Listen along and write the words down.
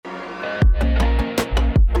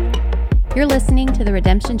You're listening to the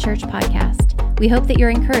Redemption Church podcast. We hope that you're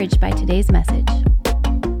encouraged by today's message.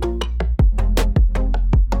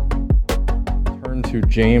 Turn to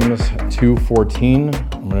James 2:14.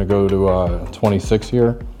 I'm going to go to 26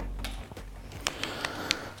 here.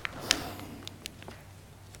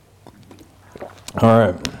 All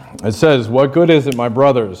right. It says, "What good is it, my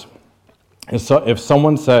brothers, if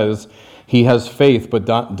someone says he has faith but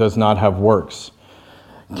does not have works?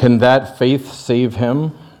 Can that faith save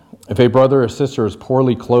him? If a brother or sister is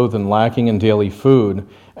poorly clothed and lacking in daily food,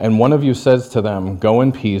 and one of you says to them, 'Go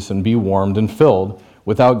in peace and be warmed and filled,'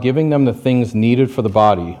 without giving them the things needed for the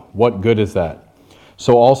body, what good is that?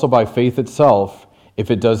 So also by faith itself, if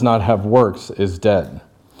it does not have works, is dead.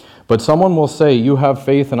 But someone will say, 'You have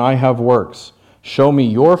faith and I have works. Show me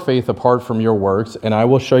your faith apart from your works, and I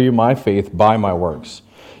will show you my faith by my works.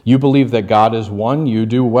 You believe that God is one, you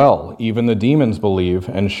do well. Even the demons believe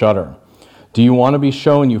and shudder. Do you want to be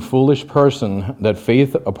shown, you foolish person, that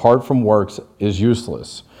faith apart from works is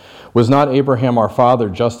useless? Was not Abraham our father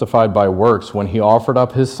justified by works when he offered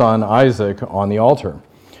up his son Isaac on the altar?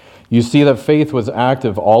 You see that faith was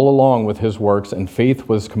active all along with his works, and faith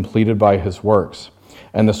was completed by his works.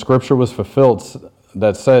 And the scripture was fulfilled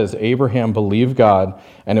that says, Abraham believed God,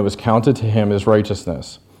 and it was counted to him as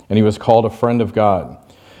righteousness, and he was called a friend of God.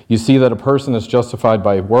 You see that a person is justified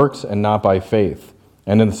by works and not by faith.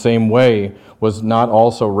 And in the same way, was not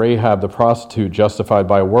also Rahab the prostitute justified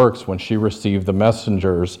by works when she received the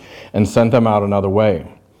messengers and sent them out another way?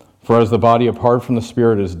 For as the body apart from the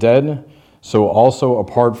spirit is dead, so also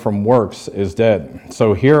apart from works is dead."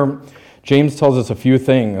 So here, James tells us a few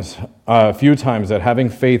times that having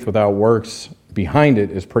faith without works behind it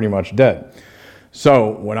is pretty much dead.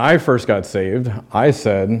 So when I first got saved, I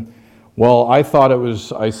said, well, I thought it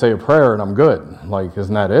was, I say a prayer and I'm good. Like,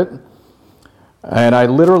 isn't that it? And I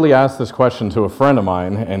literally asked this question to a friend of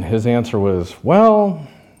mine, and his answer was, well,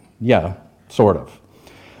 yeah, sort of.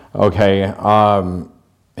 Okay,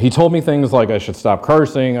 he told me things like I should stop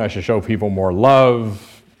cursing, I should show people more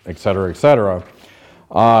love, etc., etc.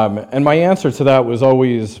 And my answer to that was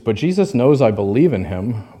always, but Jesus knows I believe in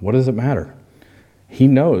him. What does it matter? He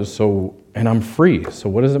knows, and I'm free, so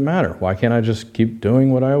what does it matter? Why can't I just keep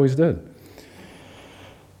doing what I always did?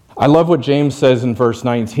 I love what James says in verse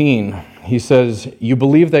 19. He says, "You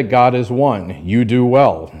believe that God is one. You do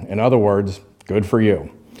well." In other words, good for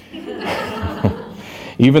you.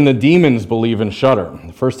 Even the demons believe and shudder.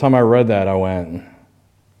 The first time I read that, I went,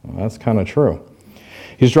 well, that's kind of true.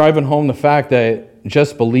 He's driving home the fact that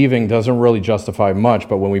just believing doesn't really justify much,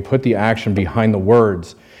 but when we put the action behind the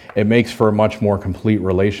words, it makes for a much more complete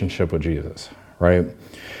relationship with Jesus, right?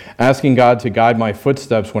 Asking God to guide my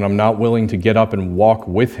footsteps when I'm not willing to get up and walk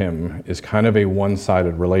with him is kind of a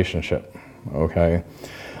one-sided relationship, okay?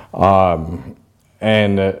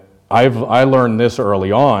 And I learned this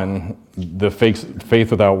early on, the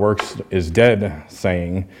faith without works is dead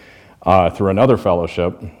saying through another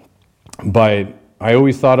fellowship. But I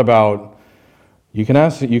always thought about, you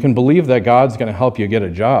can believe that God's going to help you get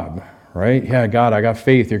a job, right? Yeah, God, I got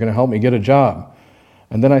faith. You're going to help me get a job.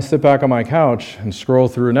 And then I sit back on my couch and scroll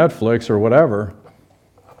through Netflix or whatever.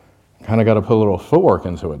 Kind of got to put a little footwork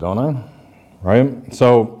into it, don't I? Right?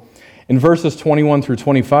 So in verses 21 through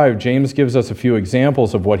 25, James gives us a few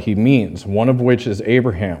examples of what he means, one of which is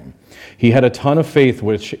Abraham. He had a ton of faith,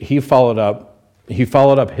 which he followed up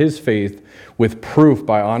his faith with proof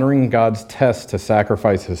by honoring God's test to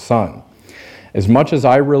sacrifice his son. As much as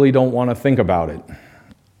I really don't want to think about it,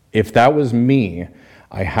 if that was me,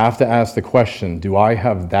 I have to ask the question, do I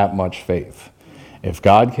have that much faith? If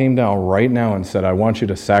God came down right now and said, I want you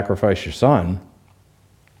to sacrifice your son,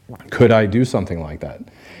 could I do something like that?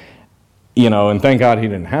 And thank God he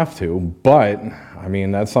didn't have to, but,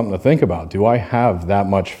 that's something to think about. Do I have that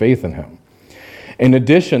much faith in him? In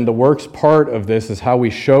addition, the works part of this is how we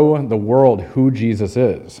show the world who Jesus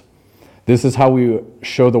is. This is how we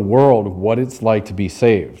show the world what it's like to be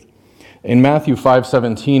saved. In Matthew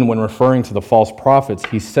 5:17, when referring to the false prophets,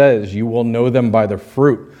 he says, you will know them by their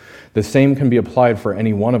fruit. The same can be applied for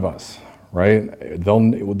any one of us, right?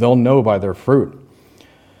 They'll know by their fruit.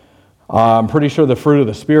 I'm pretty sure the fruit of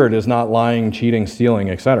the Spirit is not lying, cheating,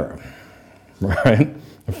 stealing, etc., right?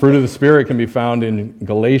 The fruit of the Spirit can be found in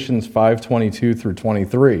Galatians 5:22 through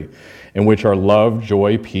 23, in which are love,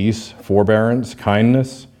 joy, peace, forbearance,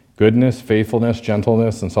 kindness, goodness, faithfulness,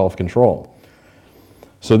 gentleness, and self-control.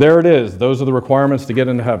 So there it is. Those are the requirements to get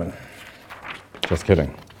into heaven. Just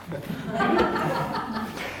kidding.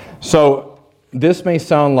 So this may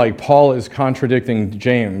sound like Paul is contradicting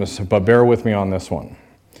James, but bear with me on this one.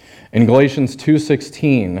 In Galatians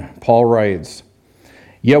 2:16, Paul writes,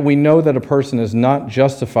 Yet we know that a person is not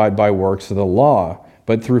justified by works of the law,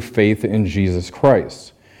 but through faith in Jesus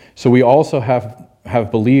Christ. So we also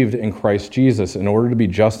have believed in Christ Jesus in order to be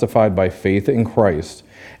justified by faith in Christ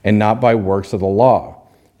and not by works of the law,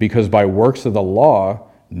 because by works of the law,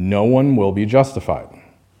 no one will be justified.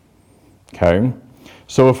 Okay?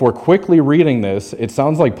 So if we're quickly reading this, it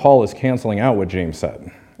sounds like Paul is canceling out what James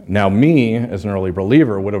said. Now me, as an early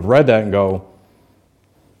believer, would have read that and go,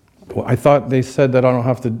 well, I thought they said that I don't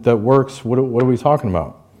have to, that works. What are we talking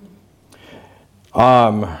about?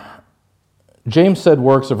 James said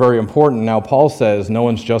works are very important. Now Paul says no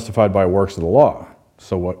one's justified by works of the law.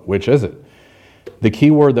 So which is it? The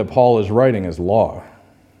key word that Paul is writing is law,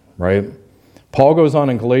 right? Paul goes on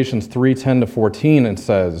in Galatians 3:10-14 and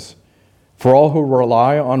says, "For all who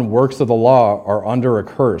rely on works of the law are under a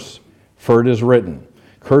curse, for it is written,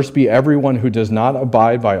 'Cursed be everyone who does not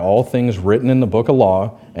abide by all things written in the book of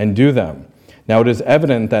law and do them.' Now it is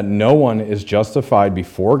evident that no one is justified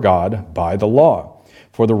before God by the law,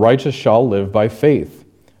 for the righteous shall live by faith.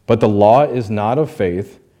 But the law is not of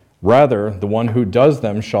faith, rather the one who does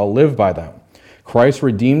them shall live by them. Christ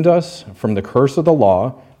redeemed us from the curse of the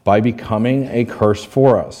law by becoming a curse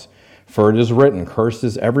for us. For it is written, 'Cursed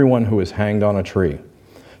is everyone who is hanged on a tree,'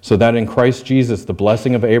 so that in Christ Jesus the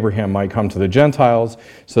blessing of Abraham might come to the Gentiles,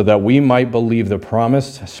 so that we might believe the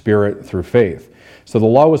promised Spirit through faith." So the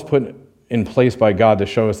law was put in place by God to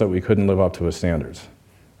show us that we couldn't live up to his standards,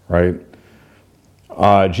 right?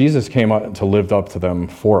 Jesus came up to live up to them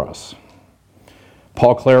for us.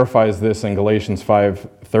 Paul clarifies this in Galatians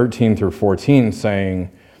 5:13-14, saying,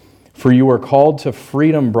 "For you are called to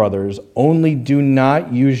freedom, brothers, only do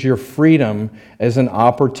not use your freedom as an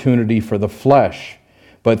opportunity for the flesh,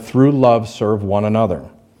 but through love serve one another.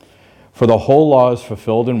 For the whole law is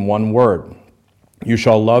fulfilled in one word, you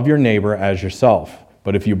shall love your neighbor as yourself.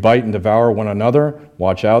 But if you bite and devour one another,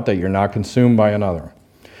 watch out that you're not consumed by another."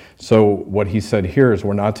 So what he said here is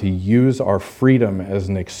we're not to use our freedom as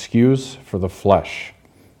an excuse for the flesh,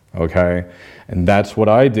 okay? And that's what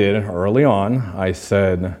I did early on. I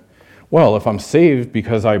said, well, if I'm saved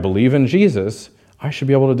because I believe in Jesus, I should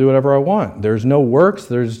be able to do whatever I want. There's no works.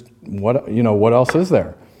 There's what else is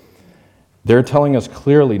there? They're telling us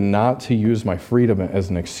clearly not to use my freedom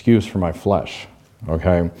as an excuse for my flesh,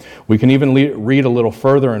 okay? We can even read a little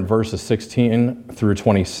further in verses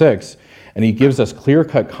 16-26, and he gives us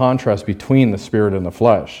clear-cut contrast between the spirit and the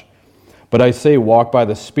flesh. "But I say, walk by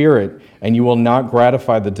the Spirit, and you will not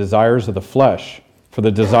gratify the desires of the flesh. For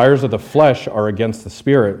the desires of the flesh are against the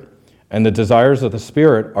Spirit, and the desires of the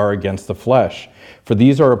Spirit are against the flesh. For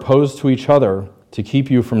these are opposed to each other to keep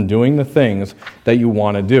you from doing the things that you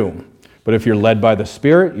want to do. But if you're led by the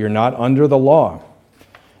Spirit, you're not under the law.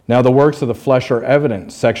 Now the works of the flesh are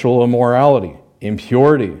evident: sexual immorality,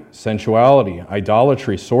 impurity, sensuality,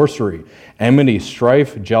 idolatry, sorcery, enmity,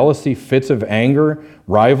 strife, jealousy, fits of anger,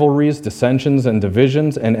 rivalries, dissensions and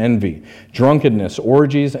divisions, and envy, drunkenness,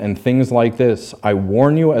 orgies, and things like this. I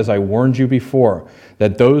warn you, as I warned you before,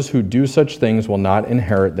 that those who do such things will not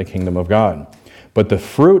inherit the kingdom of God. But the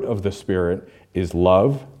fruit of the Spirit is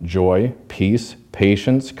love, joy, peace,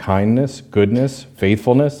 patience, kindness, goodness,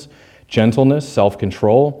 faithfulness, gentleness,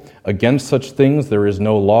 self-control. Against such things there is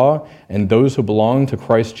no law, and those who belong to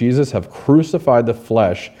Christ Jesus have crucified the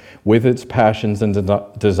flesh with its passions and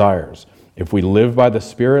desires. If we live by the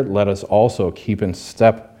Spirit, let us also keep in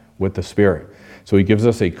step with the Spirit." So he gives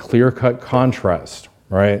us a clear-cut contrast,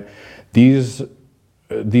 right? These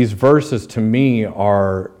verses to me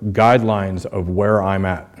are guidelines of where I'm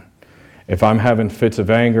at. If I'm having fits of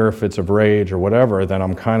anger, fits of rage, or whatever, then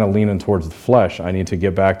I'm kind of leaning towards the flesh. I need to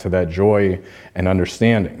get back to that joy and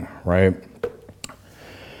understanding, right?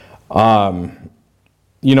 On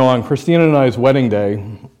Christina and I's wedding day,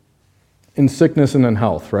 in sickness and in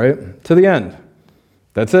health, right? To the end.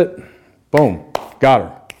 That's it. Boom. Got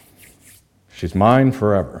her. She's mine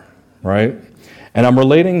forever, right? And I'm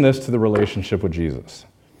relating this to the relationship with Jesus.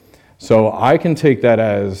 So I can take that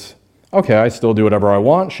as, okay, I still do whatever I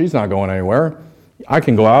want. She's not going anywhere. I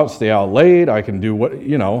can go out, stay out late. I can do what,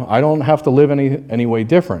 I don't have to live any way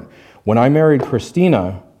different. When I married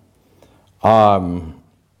Christina,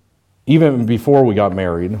 even before we got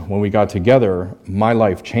married, when we got together, my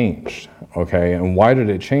life changed, okay? And why did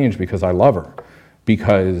it change? Because I love her.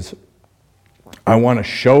 Because I want to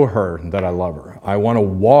show her that I love her. I want to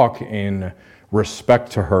walk in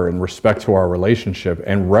respect to her and respect to our relationship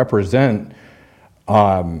and represent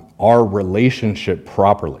our relationship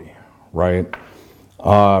properly, right?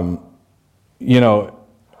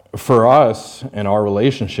 For us in our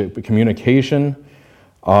relationship, communication,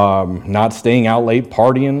 not staying out late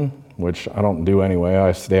partying, which I don't do anyway.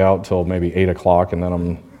 I stay out till maybe 8 o'clock, and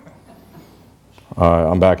then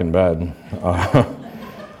I'm back in bed.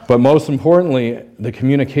 But most importantly, the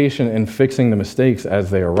communication and fixing the mistakes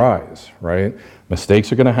as they arise, right?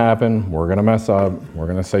 Mistakes are going to happen. We're going to mess up. We're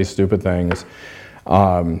going to say stupid things.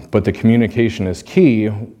 But the communication is key.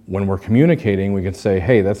 When we're communicating, we can say,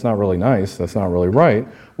 hey, that's not really nice. That's not really right.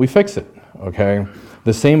 We fix it, okay?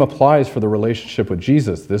 The same applies for the relationship with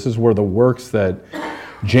Jesus. This is where the works that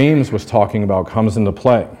James was talking about comes into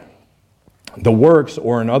play. The works,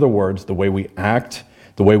 or in other words, the way we act,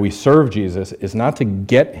 the way we serve Jesus, is not to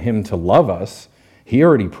get him to love us. He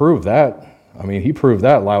already proved that. I mean, he proved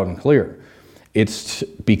that loud and clear. It's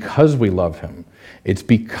because we love him. It's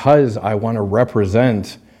because I want to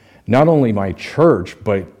represent not only my church,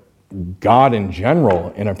 but God in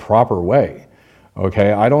general in a proper way.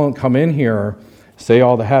 Okay? I don't come in here, say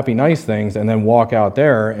all the happy, nice things, and then walk out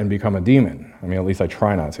there and become a demon. I mean, at least I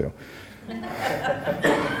try not to.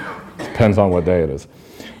 Depends on what day it is.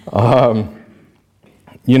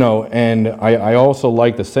 And I also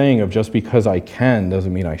like the saying of just because I can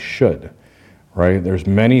doesn't mean I should, right? There's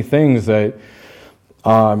many things that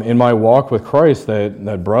in my walk with Christ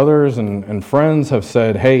that brothers and friends have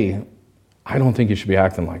said, hey, I don't think you should be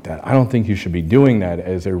acting like that. I don't think you should be doing that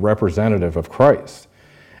as a representative of Christ.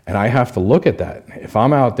 And I have to look at that. If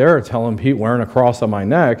I'm out there telling Pete wearing a cross on my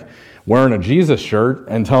neck, wearing a Jesus shirt,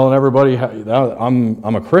 and telling everybody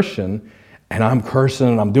I'm a Christian, and I'm cursing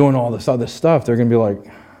and I'm doing all this other stuff, they're going to be like,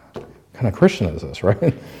 what kind of Christian is this,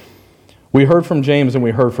 right? We heard from James and we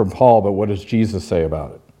heard from Paul, but what does Jesus say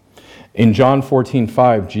about it? In John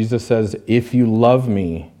 14:5, Jesus says, if you love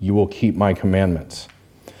me, you will keep my commandments.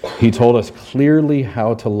 He told us clearly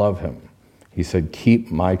how to love him. He said,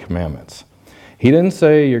 keep my commandments. He didn't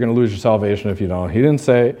say you're going to lose your salvation if you don't. He didn't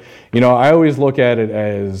say, I always look at it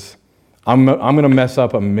as I'm going to mess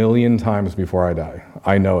up 1,000,000 times before I die.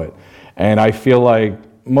 I know it. And I feel like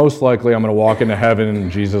most likely I'm going to walk into heaven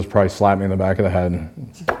and Jesus probably slap me in the back of the head.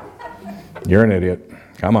 You're an idiot.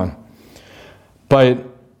 Come on. But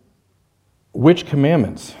which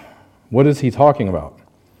commandments? What is he talking about?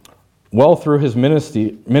 Well, through his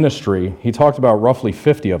ministry, he talked about roughly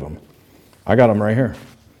 50 of them. I got them right here.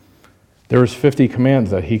 There was 50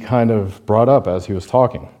 commands that he kind of brought up as he was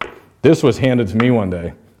talking. This was handed to me one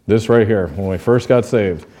day. This right here, when we first got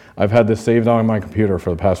saved. I've had this saved on my computer for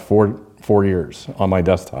the past four years on my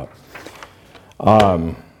desktop.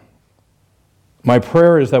 My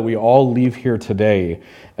prayer is that we all leave here today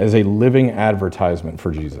as a living advertisement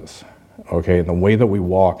for Jesus. Okay, in the way that we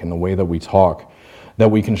walk, in the way that we talk, that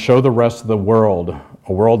we can show the rest of the world,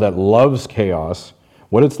 a world that loves chaos,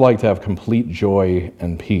 what it's like to have complete joy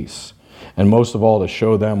and peace. And most of all, to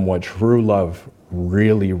show them what true love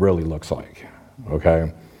really, really looks like.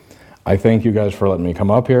 Okay? I thank you guys for letting me come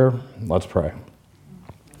up here. Let's pray.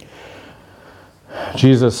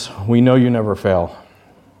 Jesus, we know you never fail.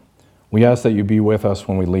 We ask that you be with us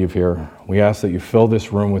when we leave here. We ask that you fill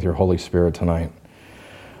this room with your Holy Spirit tonight.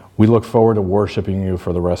 We look forward to worshiping you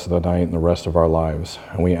for the rest of the night and the rest of our lives.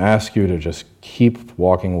 And we ask you to just keep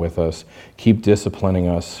walking with us, keep disciplining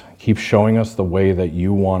us, keep showing us the way that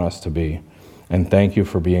you want us to be. And thank you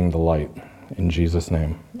for being the light. In Jesus'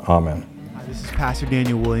 name, amen. This is Pastor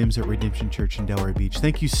Daniel Williams at Redemption Church in Delray Beach.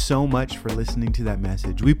 Thank you so much for listening to that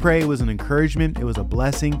message. We pray it was an encouragement, it was a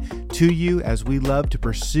blessing to you as we love to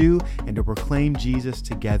pursue and to proclaim Jesus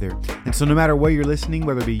together. And so no matter where you're listening,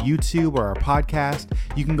 whether it be YouTube or our podcast,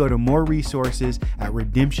 you can go to more resources at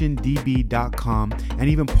redemptiondb.com and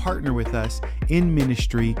even partner with us in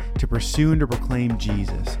ministry to pursue and to proclaim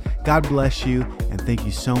Jesus. God bless you, and thank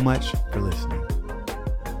you so much for listening.